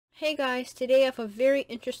Hey guys, today I have a very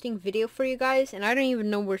interesting video for you guys, and I don't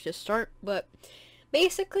even know where to start, but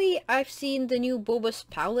basically I've seen the new Boba's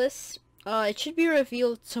Palace. It should be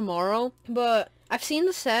revealed tomorrow, but I've seen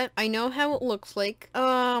the set. I know how it looks like.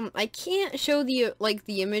 I can't show the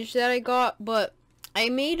image that I got, but I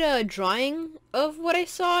made a drawing of what I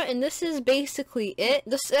saw, and this is basically it.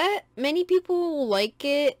 The set, many people will like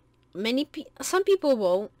it, some people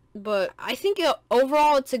won't. But I think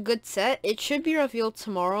overall it's a good set. It should be revealed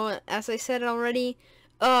tomorrow, as I said already.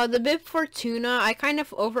 The Bib Fortuna, I kind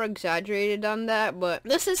of over-exaggerated on that, but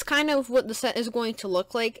this is kind of what the set is going to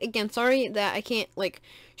look like. Again, sorry that I can't,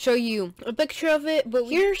 show you a picture of it, but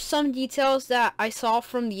here's some details that I saw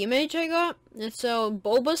from the image I got. And so,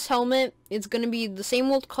 Boba's helmet is going to be the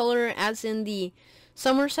same old color as in the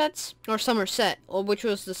summer set, which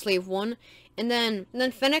was the slave one. And then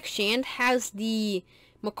Fennec Shand has the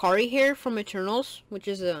Makari hair from Eternals, which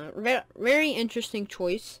is a very interesting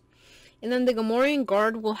choice. And then the Gamorrean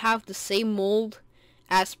guard will have the same mold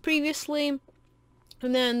as previously.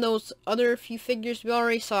 And then those other few figures we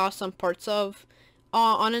already saw some parts of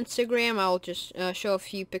on Instagram. I'll just show a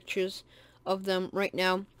few pictures of them right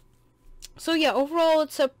now. So yeah, overall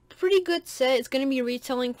it's a pretty good set. It's going to be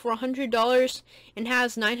retailing for $100 and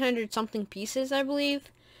has 900 something pieces, I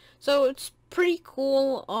believe. So it's pretty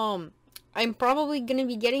cool. I'm probably going to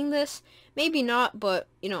be getting this. Maybe not, but,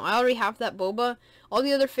 I already have that Boba. All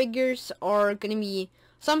the other figures are going to be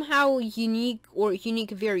somehow unique or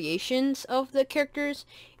unique variations of the characters.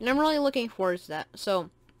 And I'm really looking forward to that. So,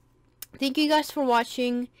 thank you guys for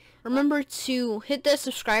watching. Remember to hit that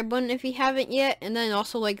subscribe button if you haven't yet. And then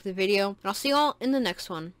also like the video. And I'll see you all in the next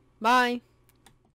one. Bye.